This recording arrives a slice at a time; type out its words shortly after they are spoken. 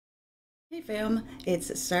Hey fam,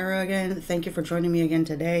 it's Sarah again. Thank you for joining me again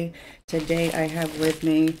today. Today I have with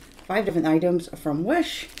me 5 different items from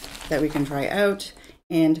Wish that we can try out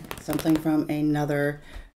and something from another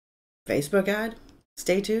Facebook ad.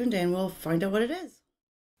 Stay tuned and we'll find out what it is.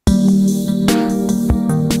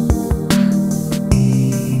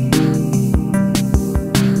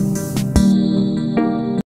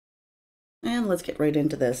 And let's get right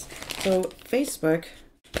into this. So Facebook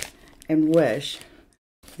and Wish,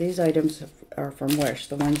 these items are from Wish,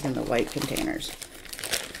 the ones in the white containers.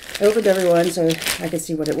 I opened every one so I could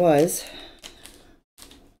see what it was.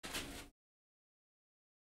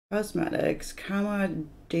 Cosmetics,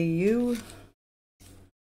 do you?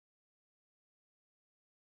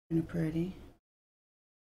 Kind of pretty.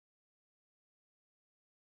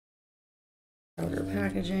 Powder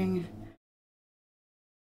packaging.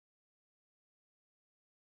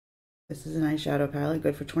 This is an eyeshadow palette,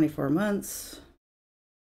 good for 24 months.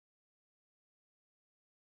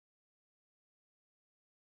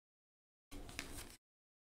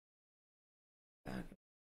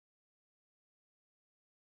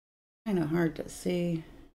 Kind of hard to see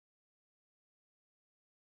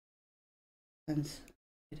since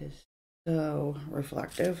it is so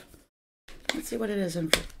reflective. Let's see what it is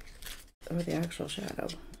for the actual shadow.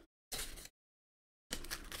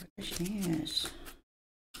 Yes.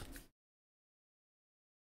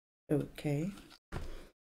 Okay.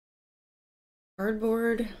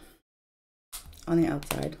 Cardboard on the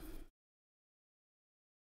outside.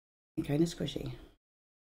 And kind of squishy.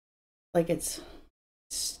 Like it's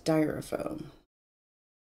styrofoam.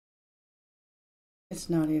 It's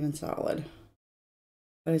not even solid.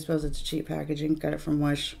 But I suppose it's cheap packaging. Got it from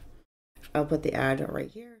Wish. I'll put the ad right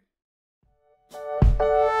here.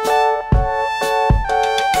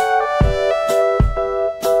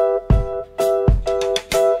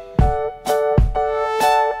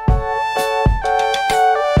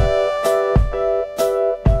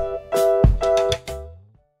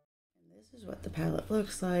 This is what the palette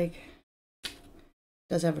looks like.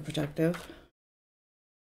 Does have a protective.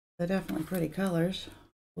 They're definitely pretty colors.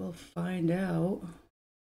 We'll find out.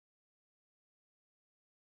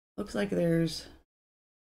 Looks like there's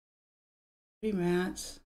 3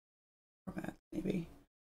 mattes, 4 mattes maybe,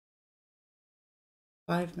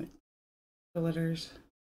 5 glitters,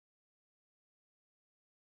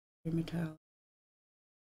 3 metallic.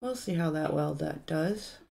 We'll see how that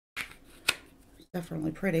does. It's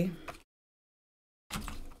definitely pretty.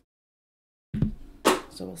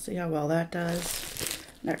 So we'll see how well that does.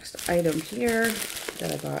 Next item here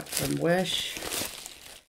that I got from Wish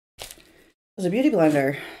was a beauty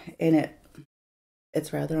blender, and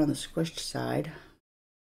it's rather on the squished side.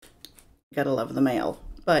 Gotta love the mail,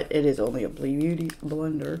 but it is only a beauty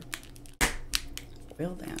blender.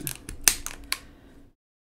 Well then,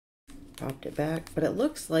 popped it back, but it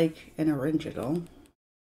looks like an original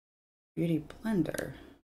beauty blender.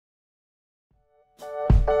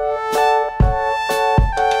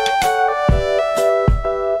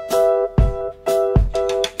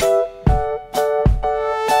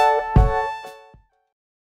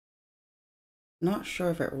 Not sure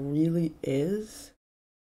if it really is.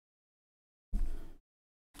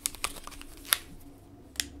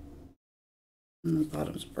 And the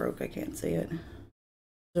bottom's broke, I can't see it. It's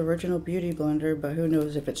the original beauty blender, but who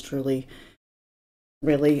knows if it's truly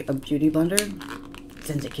really a beauty blender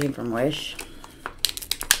since it came from Wish.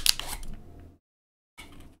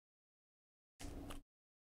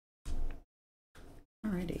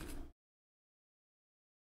 Alrighty.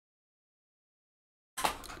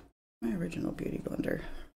 My original beauty blender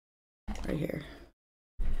right here,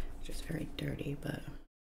 which is very dirty, but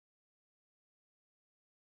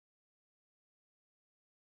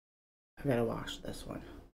I've got to wash this one.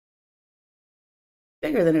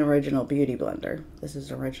 Bigger than an original beauty blender. This is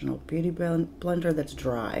an original beauty blender that's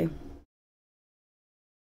dry.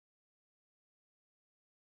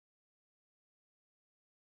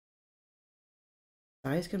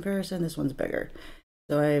 Size comparison, this one's bigger.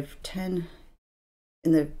 So I have 10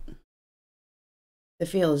 in the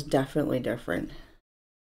feel is definitely different.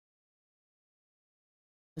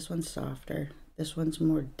 This one's softer. This one's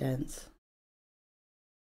more dense.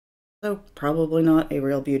 So probably not a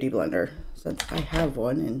real beauty blender since I have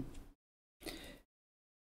one and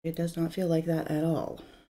it does not feel like that at all.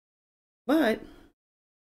 But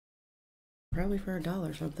probably for $1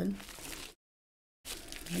 or something.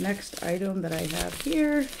 The next item that I have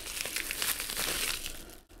here,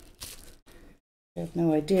 I have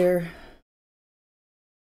no idea.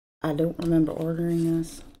 I don't remember ordering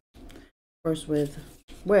this. Of course, with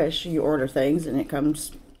Wish, you order things and it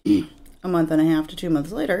comes a month and a half to 2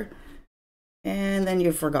 months later, and then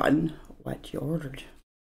you've forgotten what you ordered.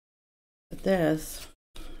 But this,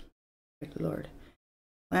 good Lord,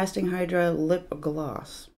 Lasting Hydra Lip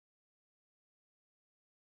Gloss.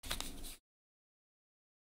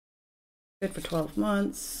 Good for 12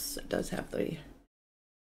 months. It does have the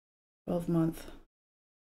 12-month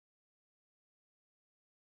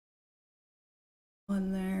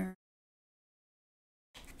one there.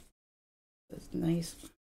 This nice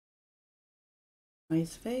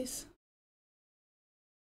face.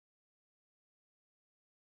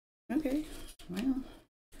 Okay, well,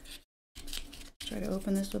 try to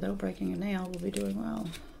open this without breaking a nail. We'll be doing well.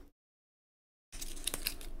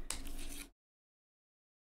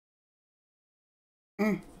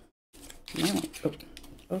 No. Oh,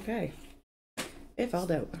 okay. It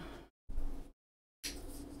fell out.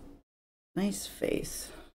 Nice face.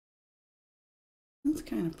 That's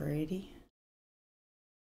kind of pretty.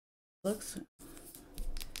 Looks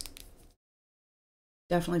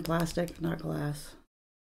definitely plastic, not glass.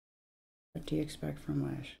 What do you expect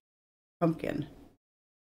from Wish? Pumpkin.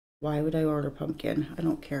 Why would I order pumpkin? I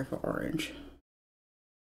don't care for orange.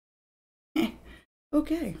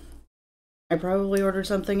 Okay. I probably ordered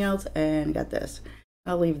something else and got this.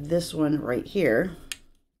 I'll leave this one right here.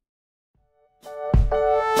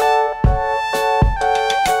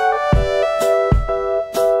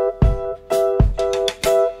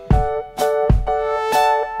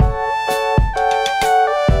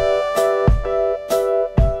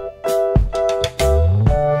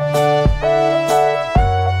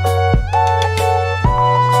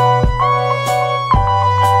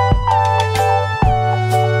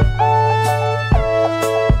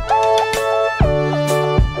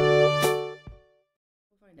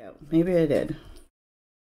 Maybe I did.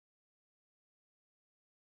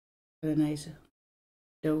 Got a nice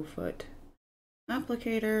doe foot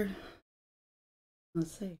applicator.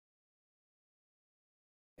 Let's see.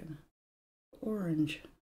 Orange.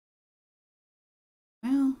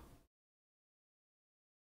 Well,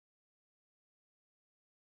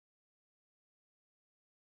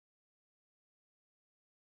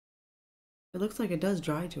 it looks like it does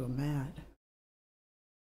dry to a matte.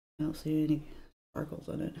 I don't see any sparkles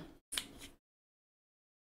in it.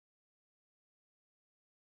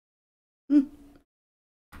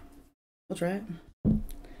 We'll try it.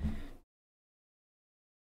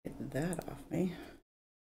 Get that off me.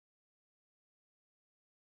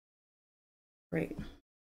 Great.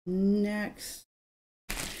 Next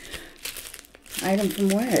item from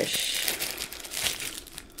Wish.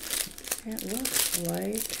 It looks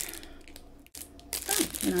like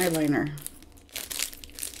an eyeliner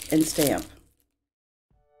and stamp.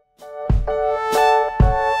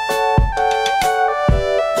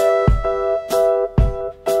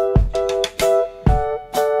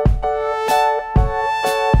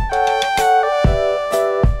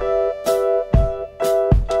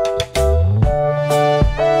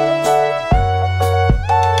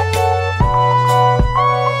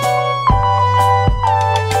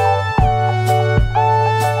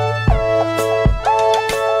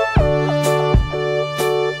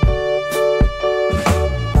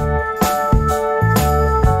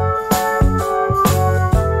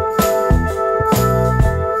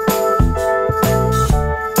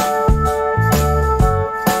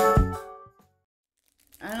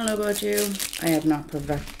 You, I have not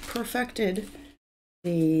perfected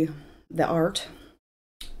the art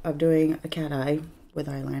of doing a cat eye with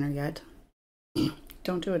eyeliner yet.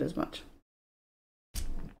 Don't do it as much.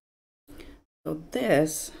 So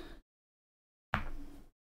this is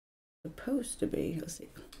supposed to be, let's see,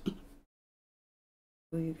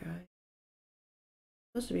 you guys,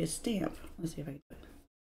 supposed to be a stamp. Let's see if I can do it.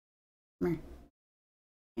 Come here.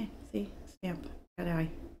 Yeah, see, stamp, cat eye,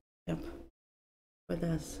 stamp with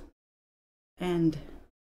this. And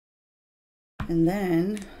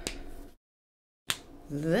then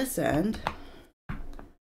this end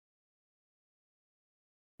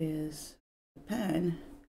is the pen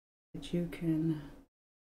that you can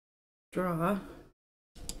draw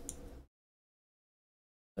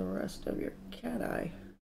the rest of your cat eye.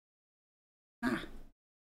 Ah,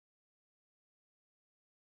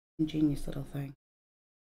 ingenious little thing.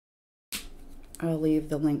 I'll leave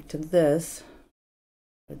the link to this,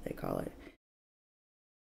 what they call it,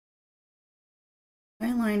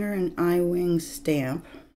 eyeliner and eye wing stamp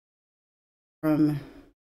from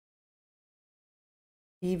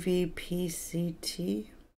EVPCT.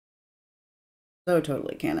 So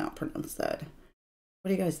totally cannot pronounce that. What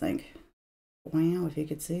do you guys think? Wow, if you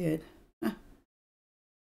could see it. Huh.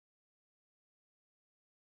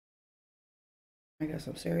 I got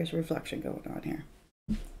some serious reflection going on here.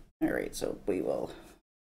 All right, so we will.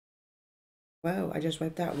 Wow, I just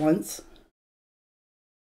wiped that once.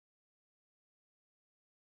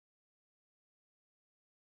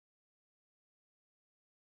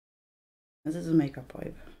 This is a makeup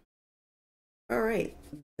wipe. All right,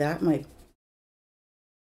 that might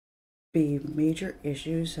be major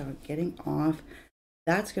issues. So getting off.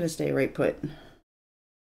 That's gonna stay right put.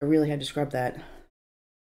 I really had to scrub that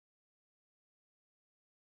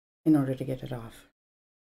in order to get it off.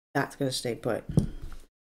 That's gonna stay put,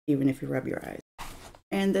 even if you rub your eyes.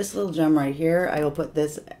 And this little gem right here, I will put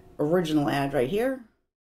this original ad right here.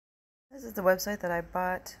 This is the website that I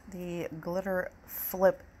bought the glitter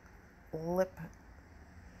flip lip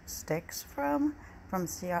sticks from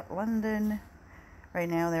Ciat, London. Right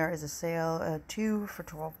now there is a sale, 2 for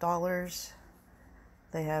 $12.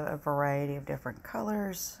 They have a variety of different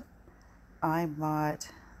colors. I bought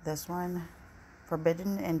this one,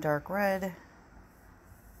 Forbidden in dark red,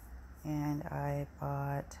 and I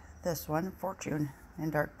bought this one, Fortune in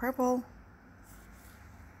dark purple.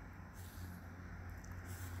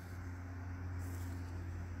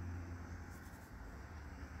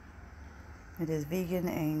 It is vegan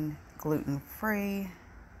and gluten-free.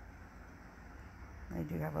 I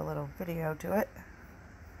do have a little video to it.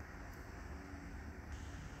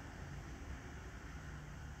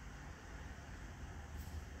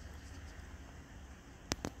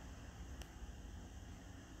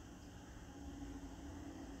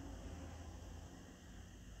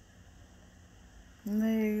 And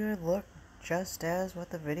they look just as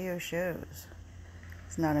what the video shows.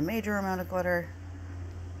 It's not a major amount of glitter,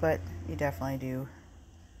 but you definitely do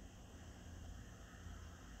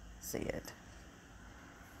see it.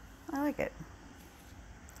 I like it.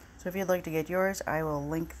 So if you'd like to get yours, I will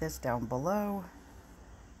link this down below.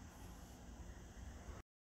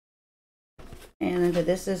 And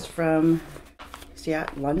this is from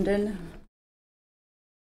Ciat, London.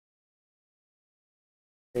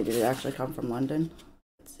 Did it actually come from London?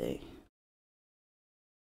 Let's see.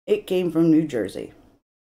 It came from New Jersey.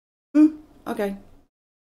 Okay.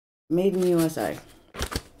 Made in the USA.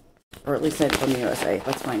 Or at least sent from the USA.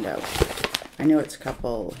 Let's find out. I know it's a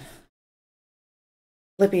couple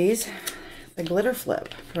flippies. The glitter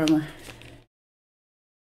flip from...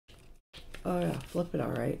 Oh yeah, flip it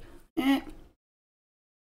alright. The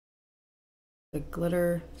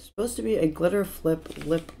glitter... Supposed to be a glitter flip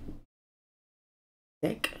lip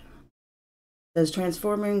stick. It says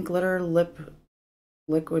transforming glitter lip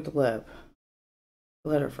liquid lip.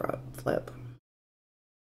 Glitter flip.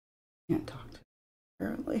 Can't talk to it,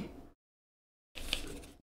 apparently.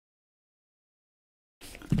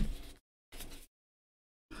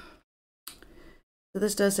 So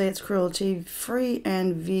this does say it's cruelty free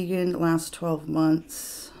and vegan, lasts 12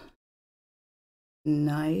 months.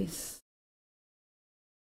 Nice.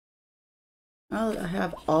 I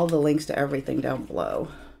have all the links to everything down below.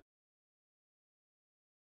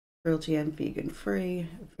 Cruelty and vegan free,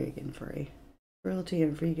 cruelty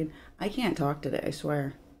and vegan. I can't talk today, I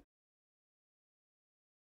swear.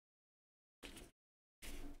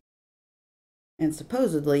 And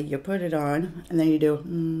supposedly you put it on and then you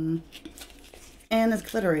do, and it's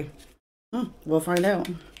glittery. We'll find out.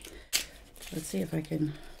 Let's see if I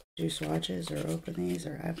can do swatches or open these,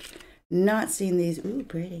 or I've not seen these. Ooh,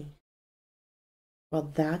 pretty.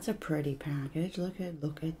 Well, that's a pretty package. Look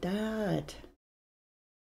at that.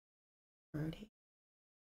 Pretty.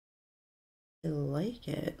 I like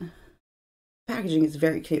it. Packaging is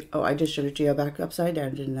very cute. Oh, I just showed it to you back upside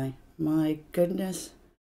down, didn't I? My goodness.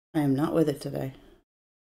 I am not with it today.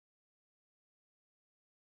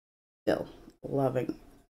 Still loving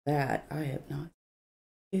that. I have not.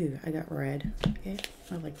 Ooh, I got red. Okay,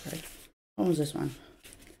 I like red. What was this one?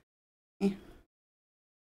 Does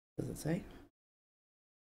it say?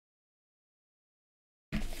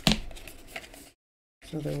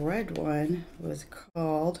 So the red one was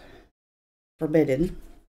called Forbidden.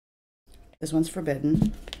 This one's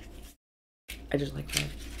Forbidden. I just like red.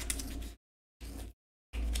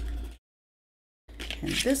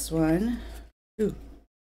 And this one, ooh,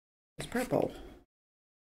 is purple.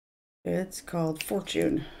 It's called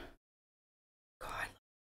Fortune. God.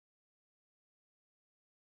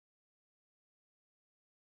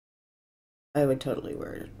 I would totally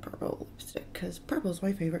wear purple lipstick because purple is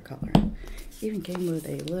my favorite color. Even came with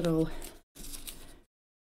a little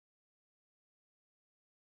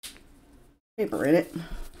paper in it.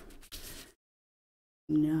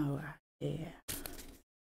 No idea.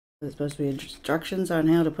 There's supposed to be instructions on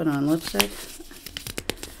how to put on lipstick.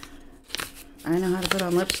 I know how to put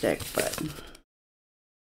on lipstick, but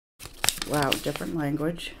wow, different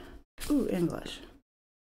language. Ooh, English.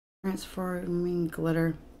 Transforming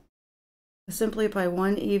glitter. Simply apply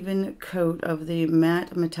one even coat of the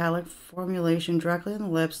matte metallic formulation directly on the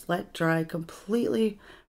lips. Let dry completely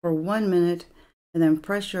for 1 minute, and then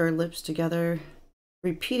press your lips together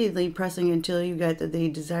repeatedly pressing until you get the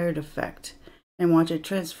desired effect, and watch it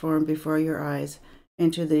transform before your eyes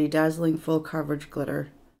into the dazzling full coverage glitter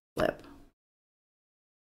lip.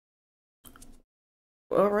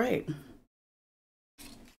 All right.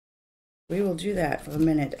 We will do that for a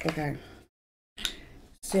minute. Okay.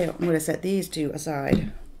 So I'm going to set these two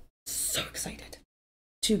aside. So excited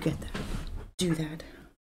to get that. Do that.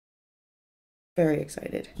 Very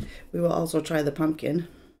excited. We will also try the pumpkin.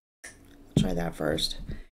 Try that first.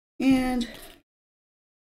 And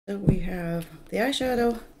so we have the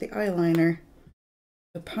eyeshadow, the eyeliner,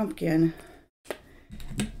 the pumpkin,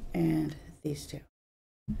 and these two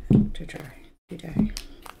to try today.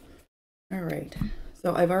 All right.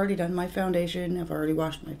 So I've already done my foundation. I've already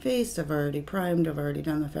washed my face. I've already primed. I've already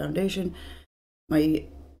done the foundation. My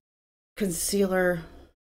concealer,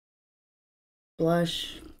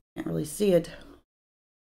 blush, can't really see it.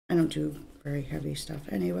 I don't do very heavy stuff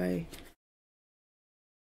anyway.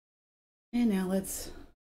 And now let's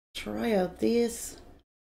try out these.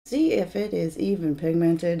 See if it is even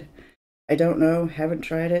pigmented. I don't know. Haven't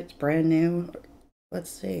tried it. It's brand new. Let's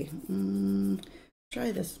see.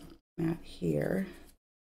 Try this matte here.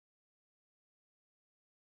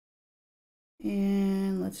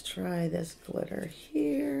 And let's try this glitter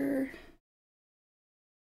here.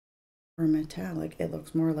 Or metallic. It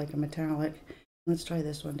looks more like a metallic. Let's try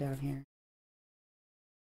this one down here.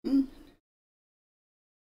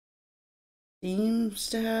 Seems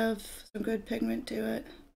to have some good pigment to it.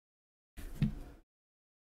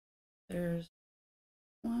 There's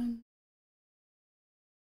 1,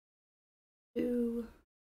 2,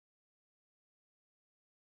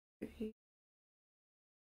 3.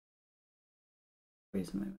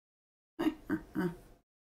 Where's my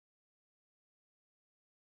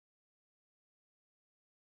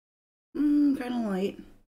kind of light.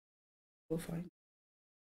 We'll find.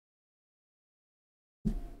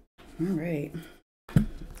 All right.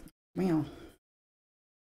 Well,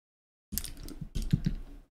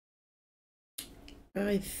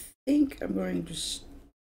 I think I'm going to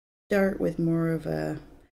start with more of a,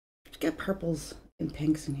 get purples and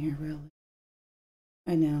pinks in here, really.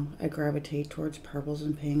 I know, I gravitate towards purples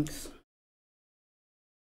and pinks.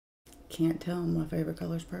 Can't tell, my favorite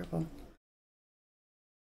color is purple.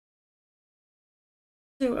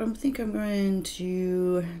 So I think I'm going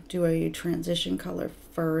to do a transition color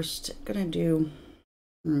first. I'm gonna do,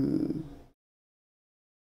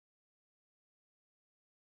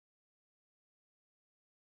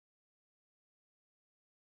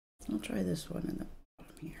 I'll try this one in the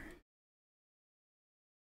bottom here.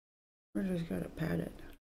 We're just gonna pat it.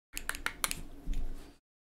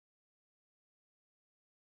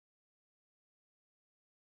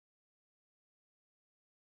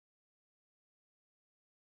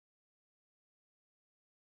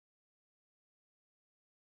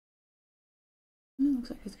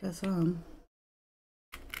 Looks like it's got some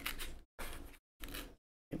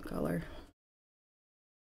color.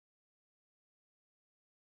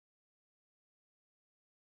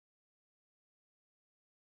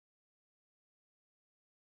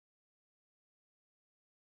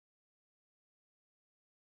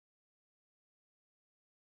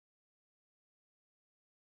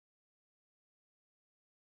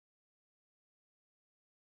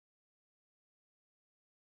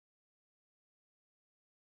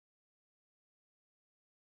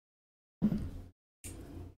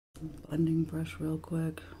 Blending brush real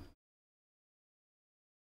quick.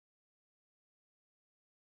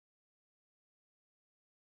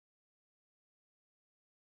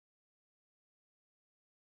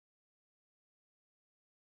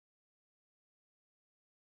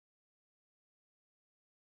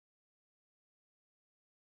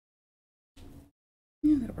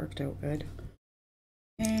 Yeah, that worked out good.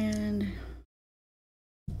 And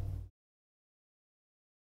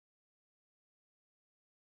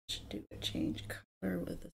should do a change color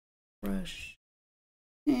with this brush.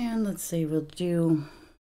 And let's see, we'll do,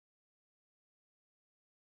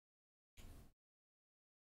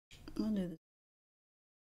 I'll do this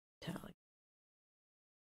metallic.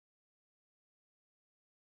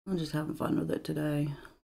 I'm just having fun with it today.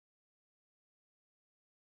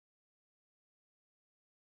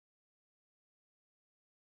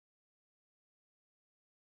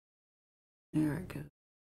 There it goes.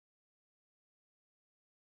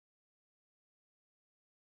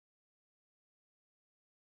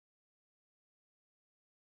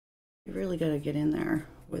 You really got to get in there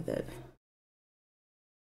with it.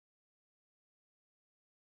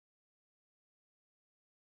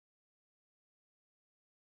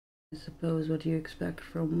 I suppose, what do you expect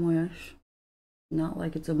from Wish? Not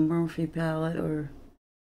like it's a Morphe palette or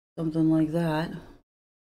something like that.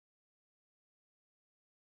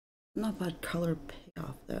 Not bad color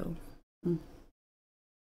payoff though.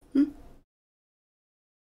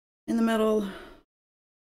 In the middle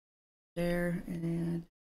there, and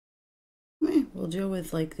we'll go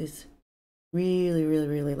with like this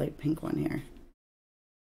really light pink one here.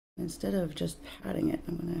 Instead of just patting it,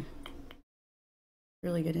 I'm gonna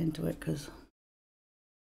really get into it because it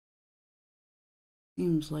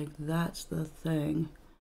seems like that's the thing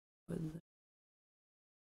with the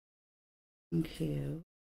pink hue.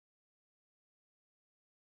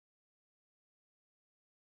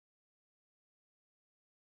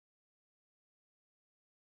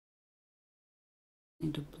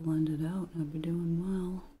 Need to blend it out and I'll be doing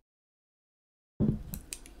well.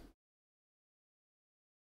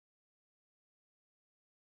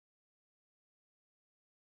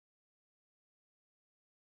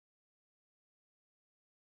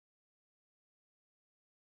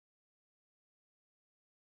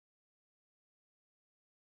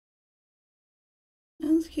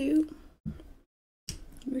 That's cute.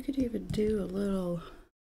 We could even do a little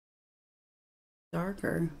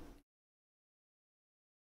darker.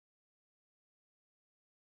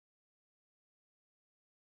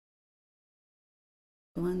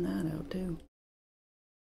 Blend that out too.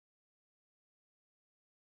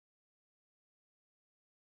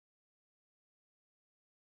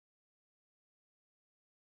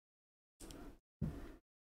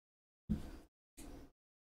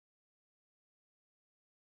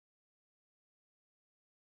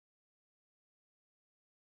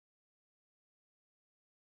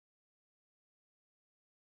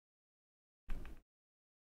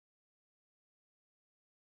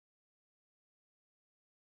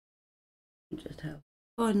 Just have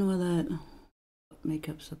fun with it. What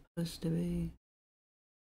makeup's supposed to be.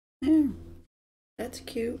 There. That's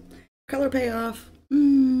cute. Color payoff.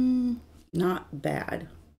 Not bad.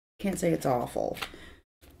 Can't say it's awful.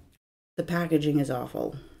 The packaging is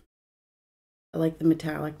awful. I like the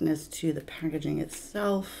metallicness to the packaging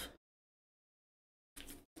itself.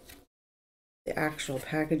 The actual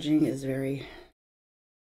packaging is very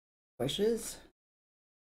squishes.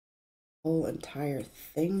 The whole entire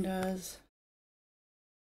thing does.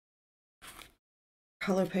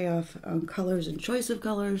 Color payoff on colors and choice of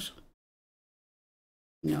colors.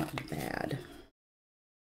 Not bad.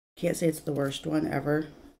 Can't say it's the worst one ever.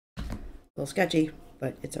 A little sketchy,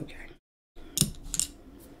 but it's okay.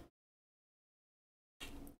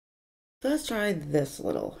 So let's try this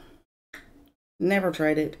little. Never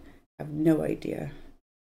tried it. Have no idea.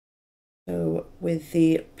 So with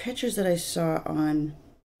the pictures that I saw on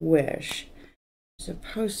Wish, I'm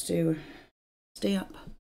supposed to stamp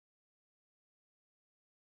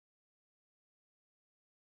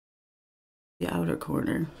the outer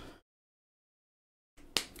corner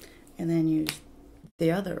and then use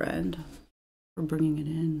the other end for bringing it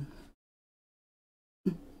in.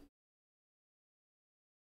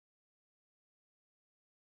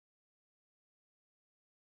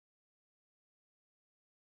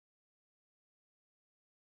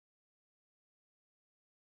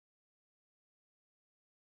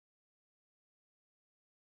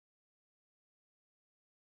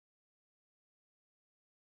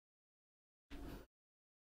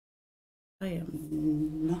 I am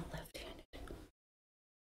not left-handed.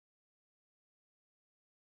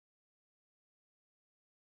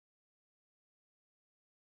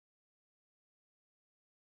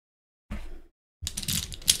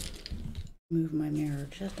 Move my mirror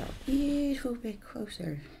just a little bit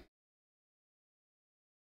closer.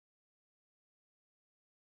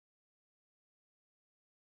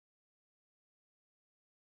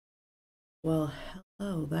 Well,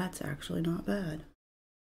 hello, that's actually not bad.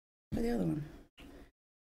 Try the other one.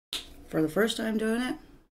 For the first time doing it,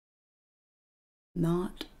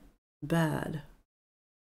 not bad.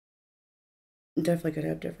 Definitely could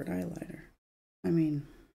have different eyeliner. I mean,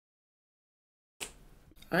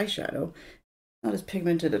 eyeshadow, not as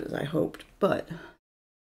pigmented as I hoped, but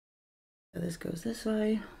so this goes this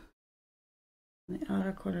way. In the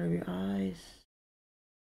outer corner of your eyes.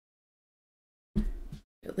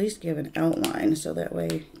 At least give an outline so that way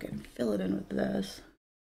you can fill it in with this.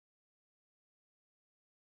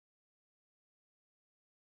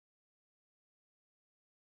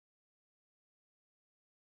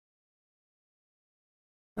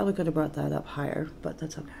 Probably could have brought that up higher, but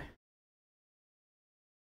that's okay.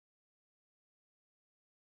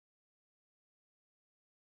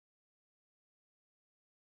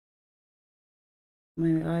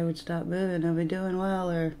 Maybe I would stop moving, I'll be doing well,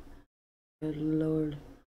 or good lord.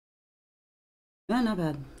 Not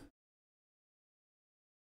bad.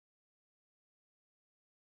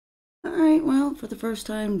 Alright, well, for the first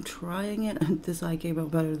time trying it, this eye came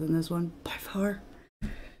out better than this one, by far.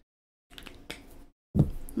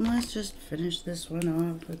 Let's just finish this one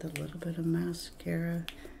off with a little bit of mascara.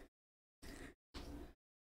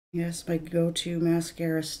 Yes, my go-to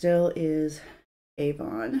mascara still is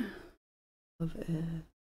Avon. Love it.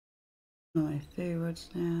 One of my favorites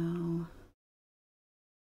now.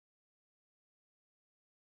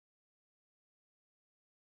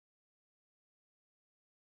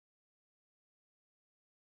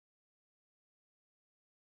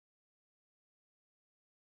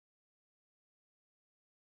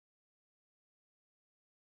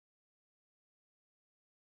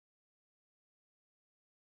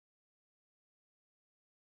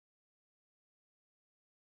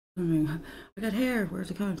 I got hair.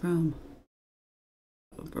 Where's it coming from?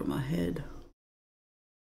 Over my head.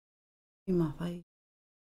 In my face.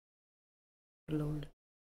 Lord.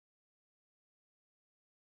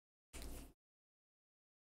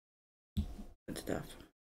 Good stuff.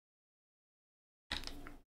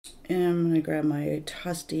 And I'm gonna grab my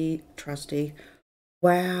trusty.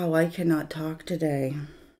 Wow, I cannot talk today.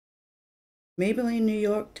 Maybelline New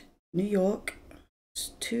York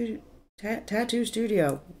Tattoo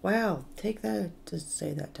Studio. Wow, take that to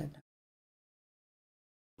say that 10 times.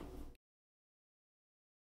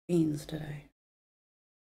 Beans today.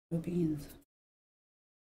 No beans.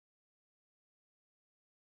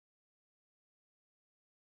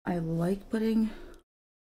 I like putting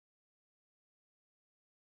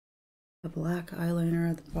a black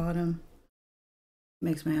eyeliner at the bottom.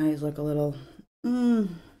 Makes my eyes look a little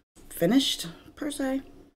finished, per se.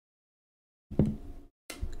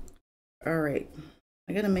 Alright,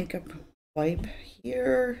 I got a makeup wipe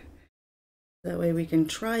here. That way we can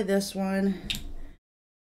try this one.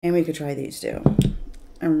 And we could try these too.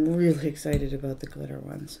 I'm really excited about the glitter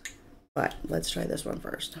ones. But let's try this one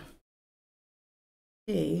first.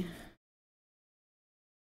 See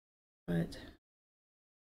what it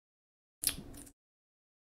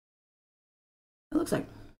looks like.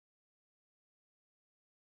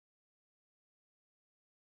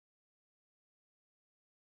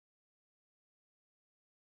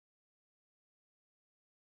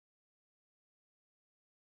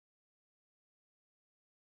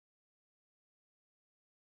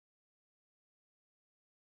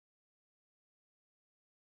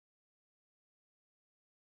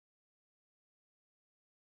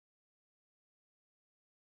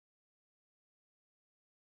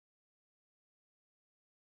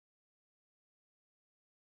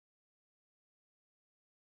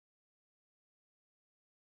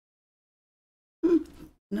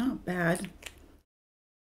 Not bad.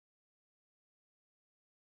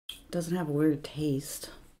 Doesn't have a weird taste.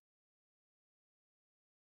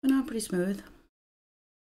 But not pretty smooth.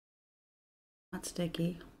 Not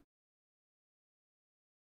sticky.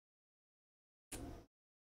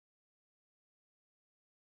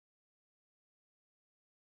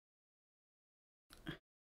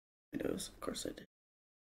 Of course I did.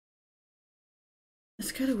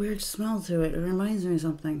 It's got a weird smell to it. It reminds me of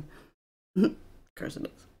something. Of course it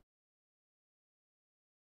does.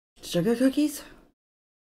 Sugar cookies?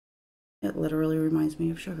 It literally reminds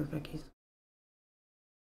me of sugar cookies.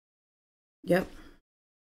 Yep.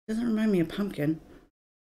 Doesn't remind me of pumpkin.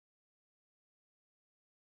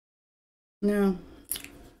 No.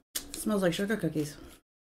 It smells like sugar cookies.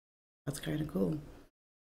 That's kind of cool.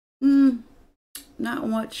 Not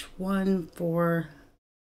much one for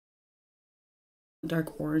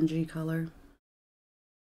dark orangey color.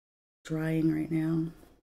 Drying right now.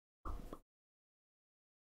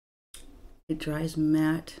 It dries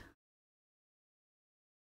matte.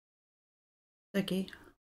 Sticky.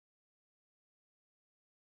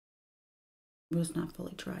 It was not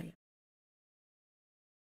fully dry yet.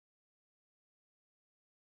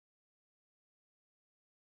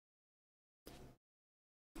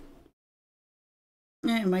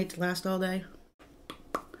 It might last all day.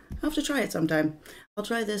 I'll have to try it sometime. I'll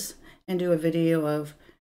try this and do a video of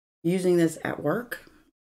using this at work.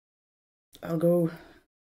 I'll go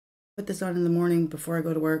put this on in the morning before I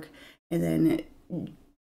go to work, and then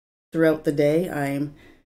throughout the day I'm,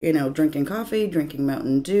 drinking coffee, drinking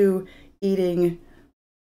Mountain Dew, eating,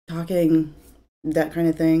 talking, that kind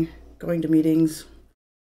of thing, going to meetings.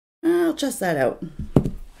 I'll test that out.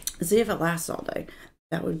 See if it lasts all day.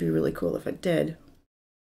 That would be really cool if it did.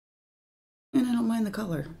 And I don't mind the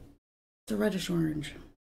color. It's a reddish orange.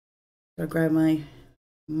 So I grab my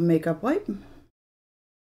makeup wipe.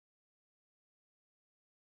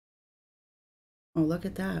 Oh, look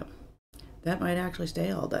at that. That might actually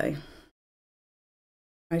stay all day.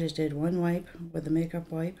 I just did one wipe with the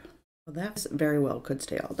makeup wipe Well, that very well could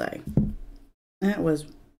stay all day. That was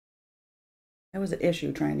an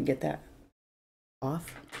issue trying to get that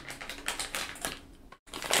off.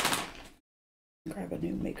 Grab a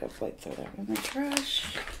new makeup wipe, throw that in the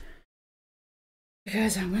trash.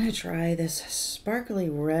 Because I'm going to try this sparkly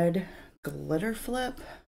red glitter flip.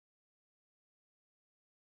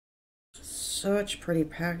 Such pretty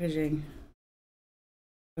packaging.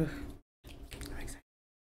 Ugh. I'm excited.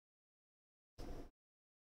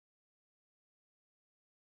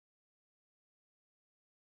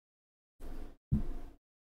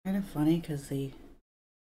 Kind of funny because the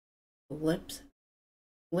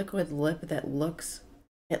liquid lip that looks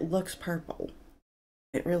purple.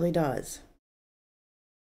 It really does.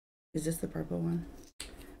 Is this the purple one?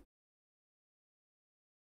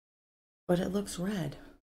 But it looks red.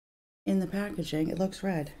 In the packaging, it looks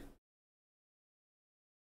red.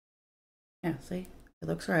 Yeah, see? It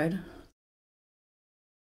looks red.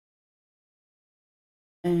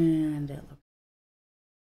 And it looks...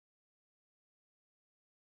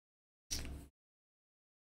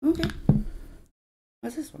 Okay.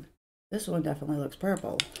 What's this one? This one definitely looks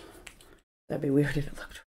purple. That'd be weird if it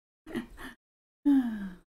looked...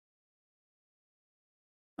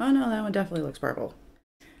 Oh no, that one definitely looks purple.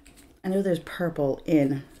 I know there's purple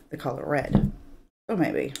in the color red. Oh,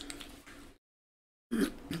 maybe.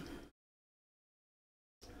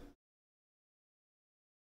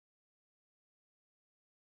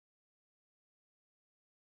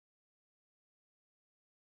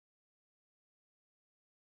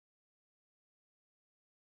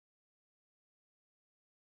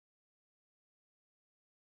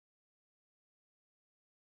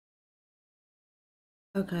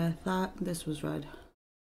 Okay, I thought this was red.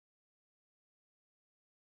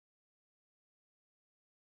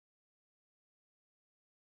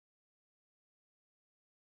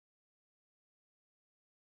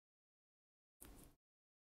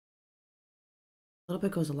 A little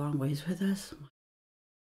bit goes a long ways with this.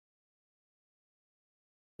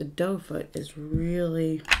 The doe foot is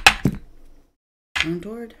really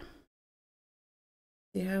contoured.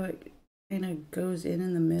 See how it kind of goes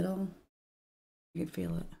in the middle? You can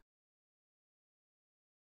feel it.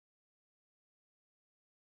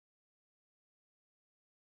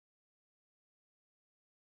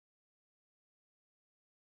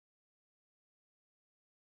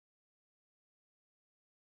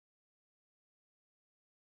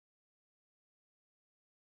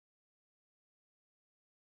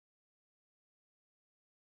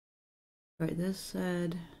 Right, this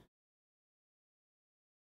said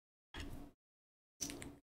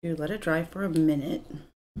to let it dry for a minute.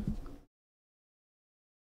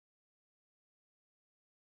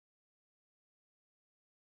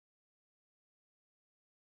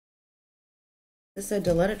 This said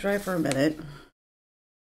to let it dry for a minute.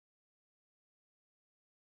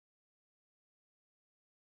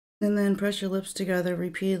 And then press your lips together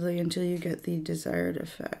repeatedly until you get the desired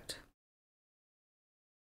effect.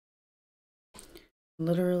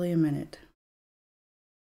 Literally a minute.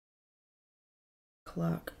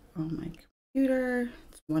 Clock on my computer.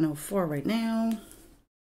 It's 1:04 right now.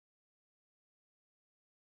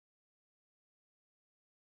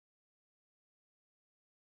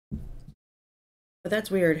 But that's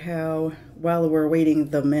weird how, while we're waiting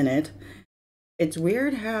the minute, it's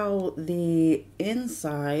weird how the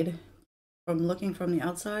inside, from looking from the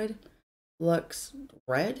outside, looks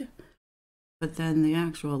red, but then the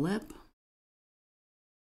actual lip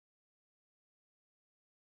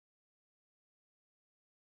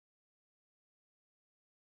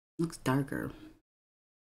looks darker.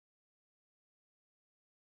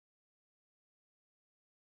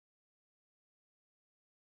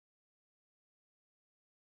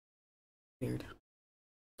 Weird.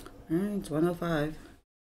 All right, it's 1:05.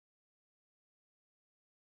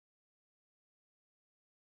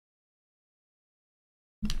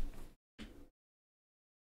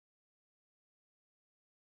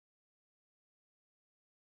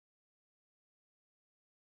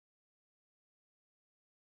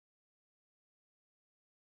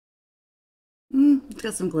 It's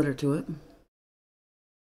got some glitter to it.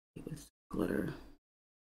 With glitter,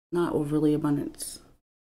 not overly abundant,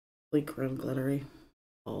 like real glittery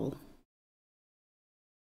all.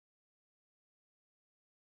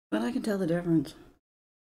 But I can tell the difference.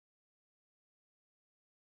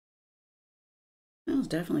 That was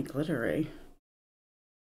definitely glittery.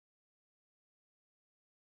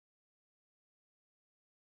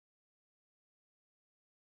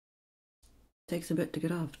 Takes a bit to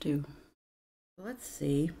get off too. Let's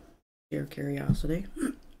see, sheer curiosity,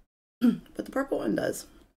 but the purple one does.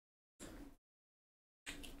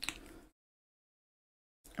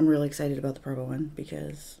 I'm really excited about the purple one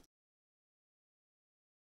because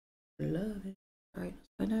I love it. All right,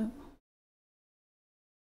 let's find out.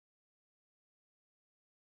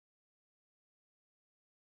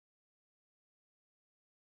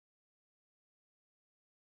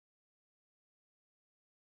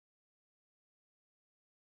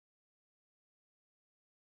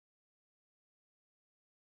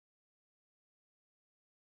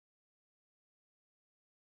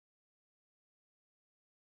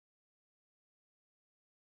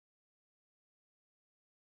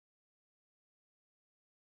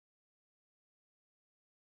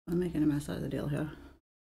 I'm making a mess out of the deal here.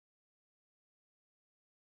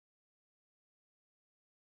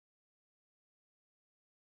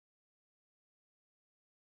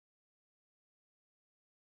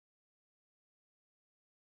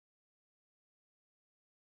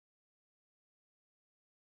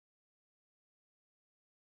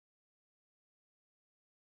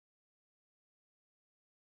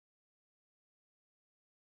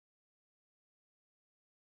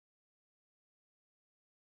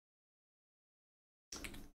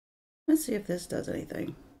 Let's see if this does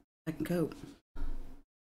anything. I can cope.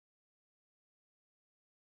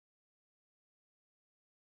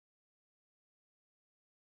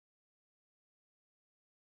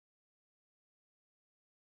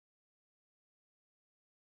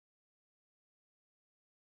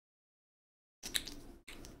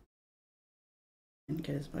 Didn't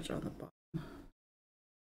get as much on the bottom.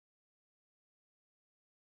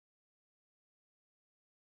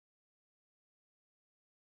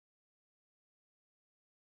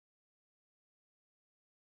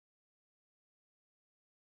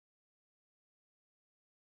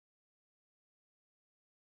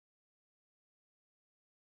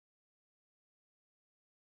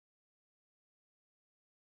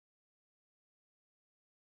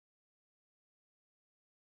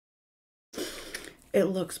 It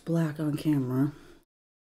looks black on camera.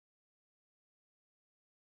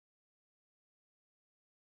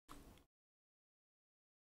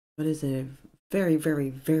 But it's a very, very,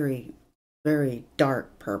 very, very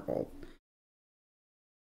dark purple.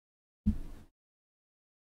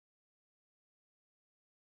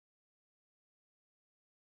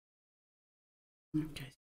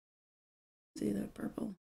 Okay. See that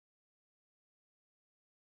purple?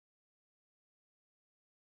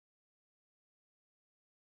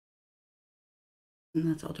 And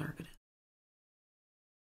that's how dark it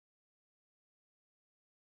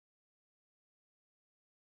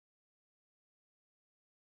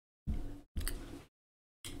is.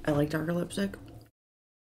 I like darker lipstick.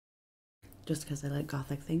 Just because I like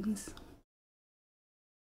gothic things.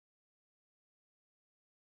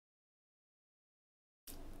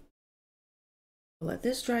 Let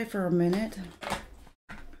this dry for a minute.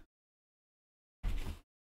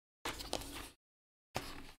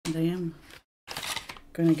 And I am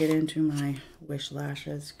going to get into my Wish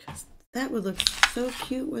lashes because that would look so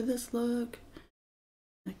cute with this look.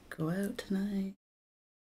 Like, go out tonight.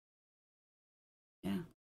 Yeah.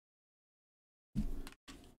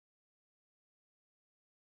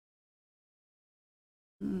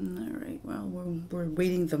 All right, well, we're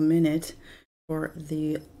waiting the minute for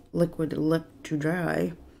the liquid lip to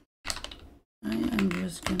dry. I am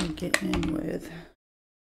just going to get in with,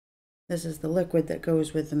 this is the liquid that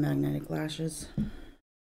goes with the magnetic lashes.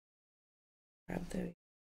 Grab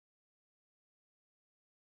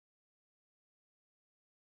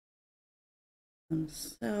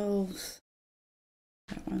themselves.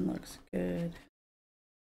 That one looks good.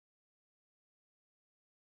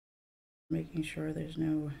 Making sure there's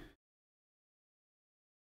no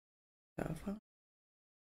stuff on.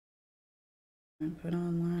 And put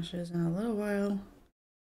on lashes in a little while.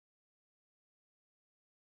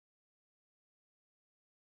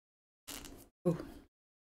 Oh,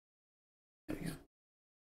 there we go.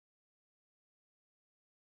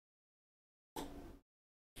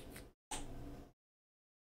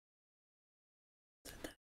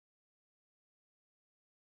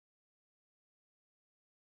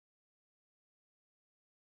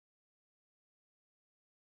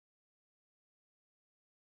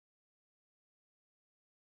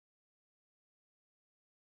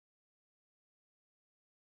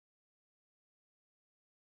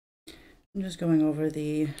 I'm just going over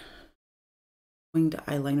the winged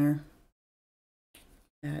eyeliner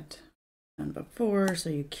that I've done before, so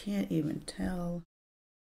you can't even tell.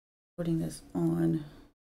 Putting this on.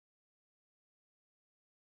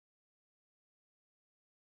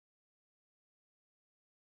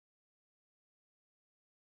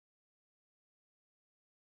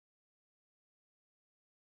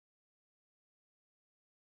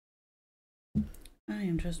 I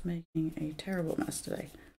am just making a terrible mess today.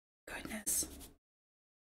 Goodness.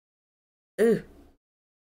 Ooh.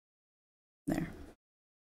 There.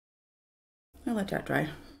 I'll let that dry.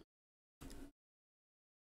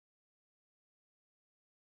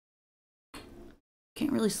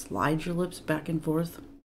 Can't really slide your lips back and forth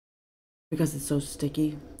because it's so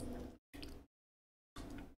sticky.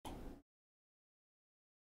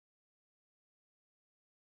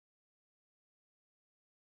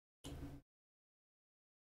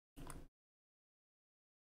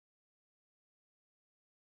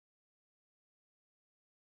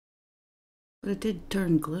 But it did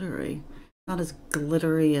turn glittery. Not as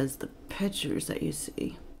glittery as the pictures that you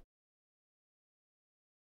see.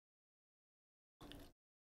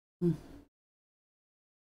 Hmm.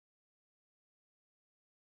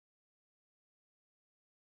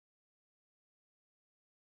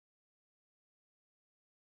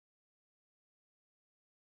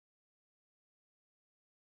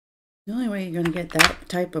 The only way you're going to get that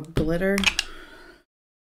type of glitter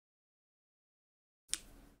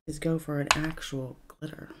is go for an actual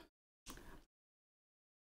glitter.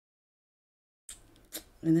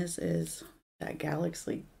 And this is that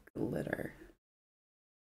Galaxy glitter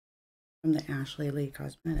from the Ashley Lee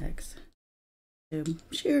Cosmetics.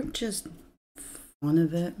 Sheer just fun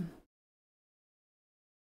of it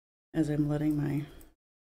as I'm letting my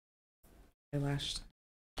eyelash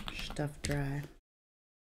stuff dry.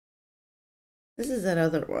 This is that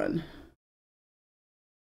other one.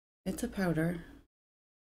 It's a powder.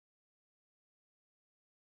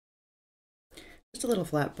 Just a little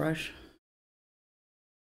flat brush.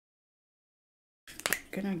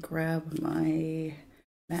 Gonna grab my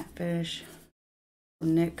matte finish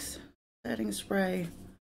from NYX setting spray.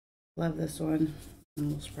 Love this one.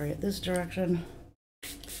 And we'll spray it this direction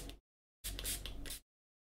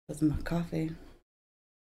with my coffee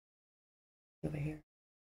over here.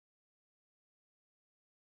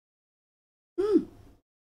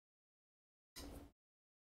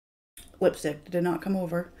 Lipstick did not come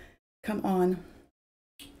on,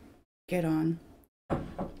 get on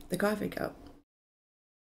the coffee cup.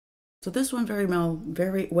 So this one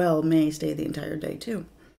very well may stay the entire day too.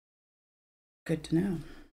 Good to know.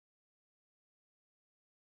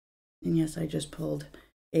 And yes, I just pulled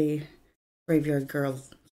a Graveyard Girl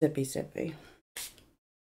sippy.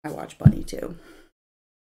 I watch Bunny too.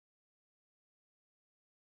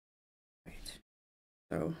 Right.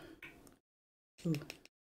 So, ooh,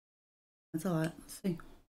 that's a lot. Let's see.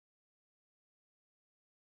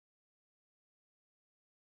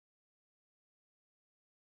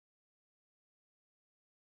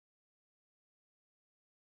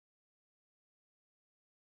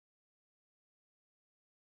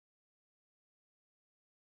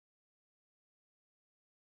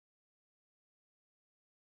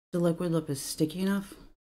 The liquid lip is sticky enough.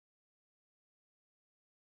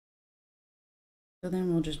 So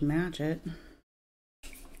then we'll just match it.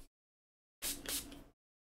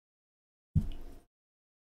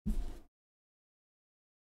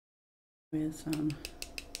 With some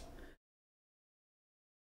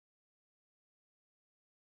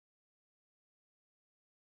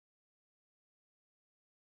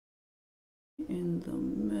in the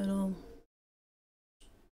middle.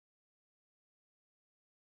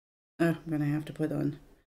 Oh, I'm gonna have to put on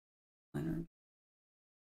liner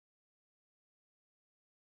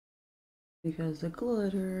because the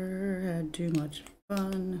glitter had too much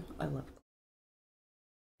fun. I love glitter.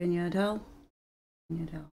 Can you tell? Can you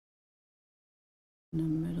tell? In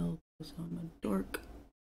the middle, because I'm a dork.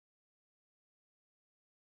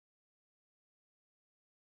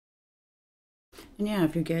 And yeah,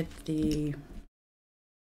 if you get the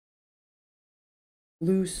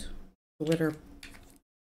loose glitters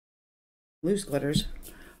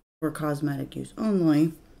for cosmetic use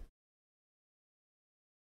only,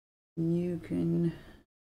 you can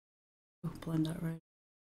blend that right.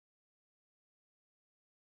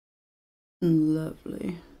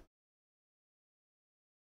 Lovely.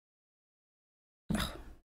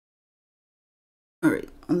 All right,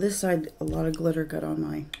 on this side, a lot of glitter got on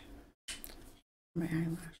my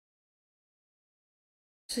eyelash.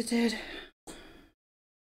 Yes, it did.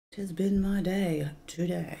 It has been my day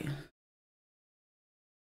today.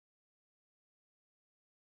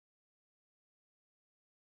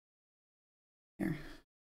 Here,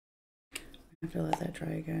 I have to let that dry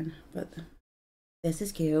again, but this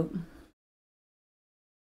is cute.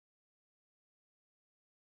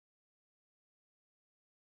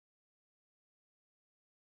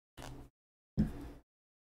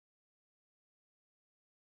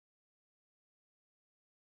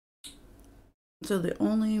 So the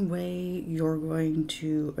only way you're going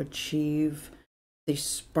to achieve the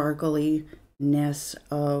sparkliness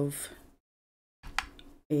of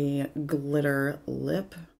a glitter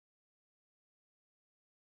lip.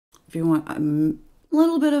 If you want a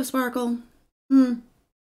little bit of sparkle,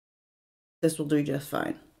 this will do just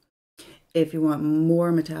fine. If you want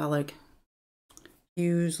more metallic,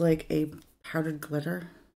 use like a powdered glitter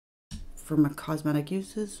for my cosmetic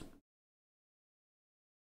uses.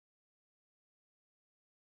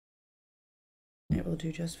 It will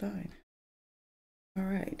do just fine. All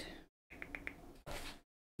right.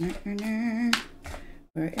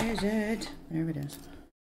 Where is it? There it is.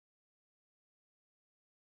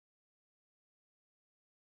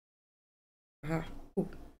 Ah. Ooh.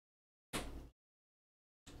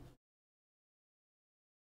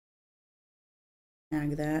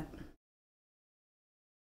 Snag that.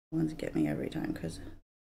 Ones get me every time because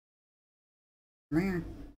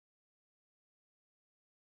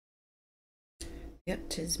yep,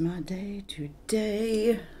 'tis my day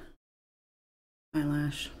today.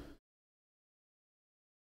 Eyelash.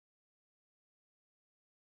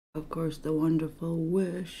 Of course, the wonderful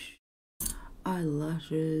Wish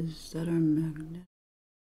eyelashes that are magnetic.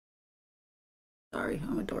 Sorry,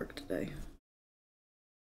 I'm a dork today.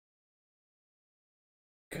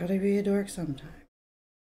 Gotta be a dork sometime.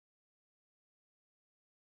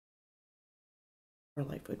 Or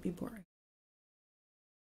life would be boring.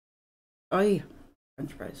 Aye,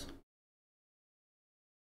 French fries.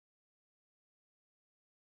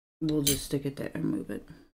 We'll just stick it there and move it.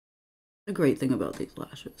 The great thing about these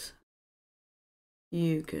lashes,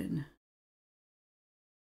 you can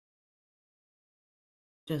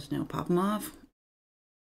just now pop them off,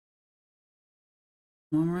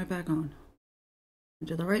 put them right back on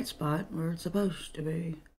into the right spot where it's supposed to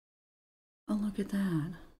be. Oh, look at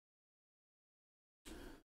that.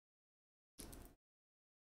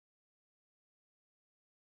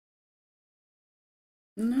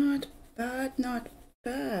 Not bad, not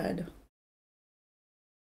bad.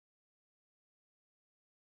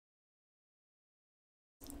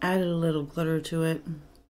 Added a little glitter to it.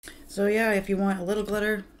 So yeah, if you want a little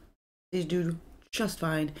glitter, these do just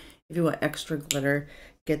fine. If you want extra glitter,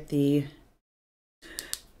 get the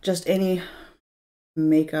just any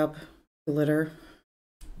makeup glitter.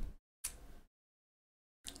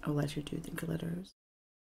 I'll let you do the glitters.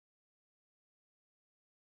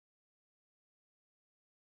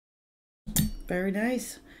 Very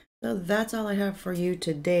nice. So that's all I have for you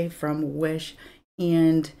today from Wish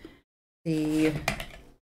and the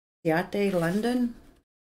Ciat London,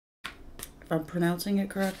 if I'm pronouncing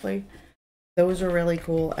it correctly. Those are really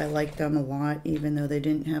cool. I like them a lot, even though they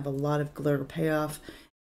didn't have a lot of glitter payoff.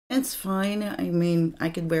 It's fine. I mean, I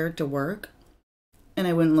could wear it to work and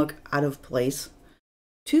I wouldn't look out of place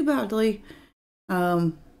too badly.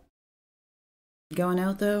 Going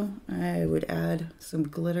out though, I would add some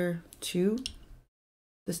glitter to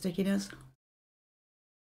the stickiness,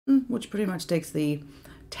 which pretty much takes the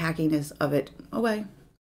tackiness of it away.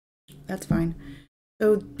 That's fine.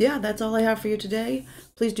 So yeah, that's all I have for you today.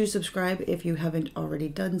 Please do subscribe if you haven't already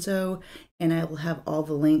done so, and I will have all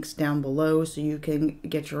the links down below so you can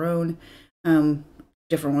get your own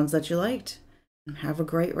different ones that you liked. Have a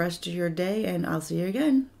great rest of your day, and I'll see you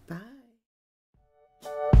again.